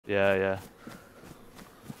Yeah, yeah.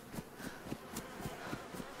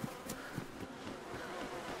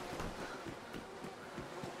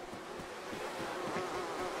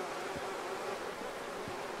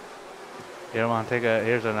 Here, man,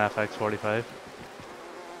 here's an FX45.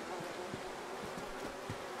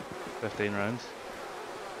 15 rounds.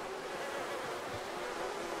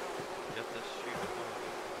 Get this shoot.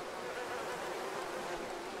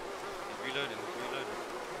 He's reloading,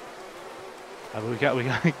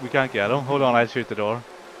 We can't get him. Hold on, I'll shoot the door.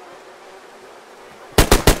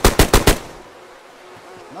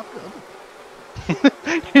 Not good.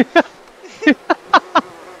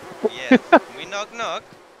 Yes. We knock knock.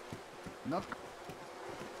 Not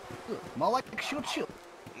good. More like shoot shoot.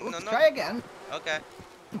 No, Oops, no. try again. Okay.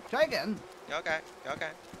 Try again. Okay. Okay.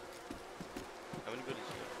 How many bullets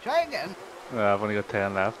you Try again. I've only got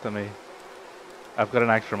 10 left on me. I've got an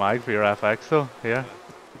extra mag for your FX though. Yeah.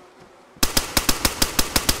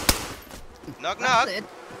 Knock That's knock. it.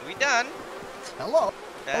 We done? Hello.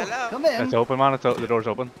 Hello. Oh, come in. It's open, man. The door's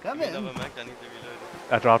open. Come Give me in. another mag, I need to reload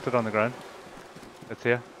it. I dropped it on the ground. It's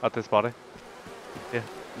here, at this body. Yeah.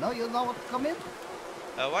 No, you know what? Come in.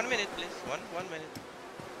 1 minute, please. One minute.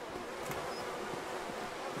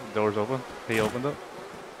 Door's open. He opened it.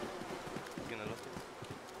 Gonna lock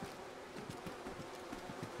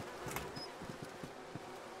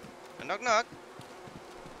it. Knock knock.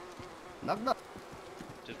 Knock knock.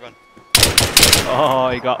 Just run. Oh,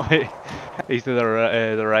 he got me. He's to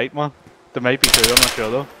the right, man. There might be two, I'm not sure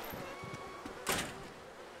though.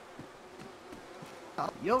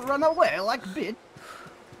 You'll run away like a bitch.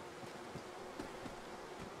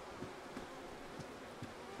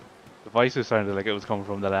 The voices sounded like it was coming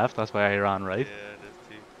from the left, that's why I ran right. Yeah, there's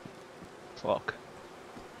two. Fuck.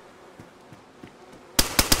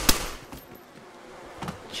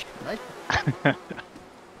 Right?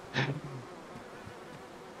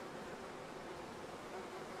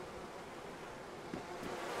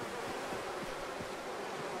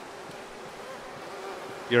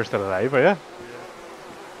 You're still alive, are you? Yeah.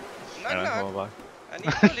 Knock Yeah, knock. come on back. I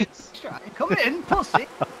need bullets. Try. Come in, pussy.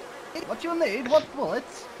 What you need? What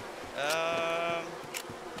bullets?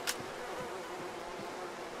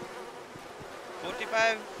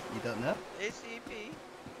 45 You don't know. ACP.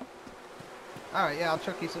 Alright, yeah, I'll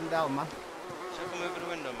chuck you some down, man. Chuck him over the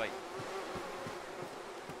window, mate.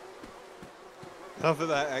 Half of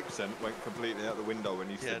that accent went completely out the window when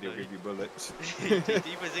he said he'll no, give you bullets. he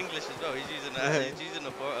was English as well. He's using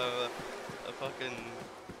a fucking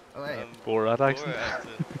Oh, hey. Borat accent. Borat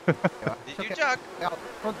accent. Did you chuck? Out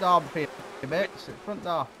front door, baby. Front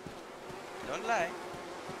door. Don't lie.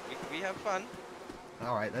 We have fun.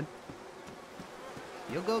 Alright then.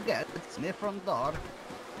 You go get it. It's near front door.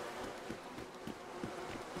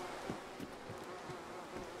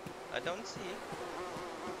 I don't see.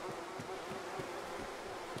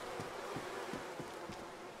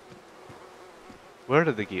 Where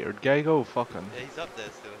did the geared guy go? Fucking. Yeah, he's up there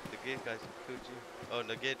still. The gate guy should you. Oh,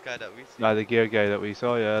 the gate guy that we see. Nah, the geared guy that we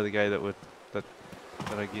saw, yeah, the guy that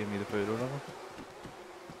I gave me the food or whatever.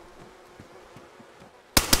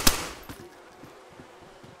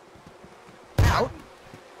 Out.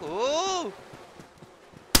 Oh!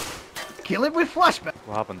 Kill him with flashbang.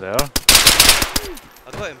 What happened there?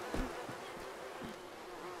 I got him.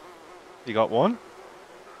 You got one?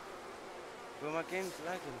 Well, my game's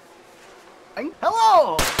lagging.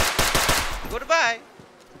 Hello. Goodbye.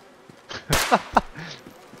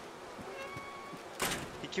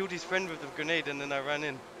 He killed his friend with the grenade and then I ran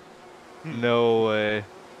in. No way.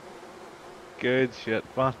 Good shit,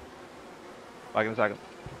 man. Back in a second.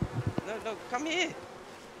 No, come here.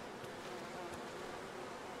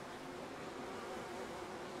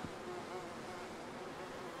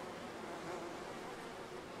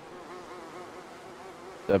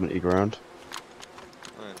 $70,000.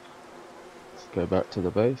 Right. Let's go back to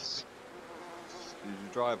the base. Did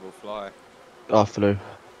you drive or fly? I flew.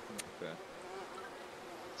 Okay.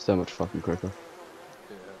 So much fucking quicker.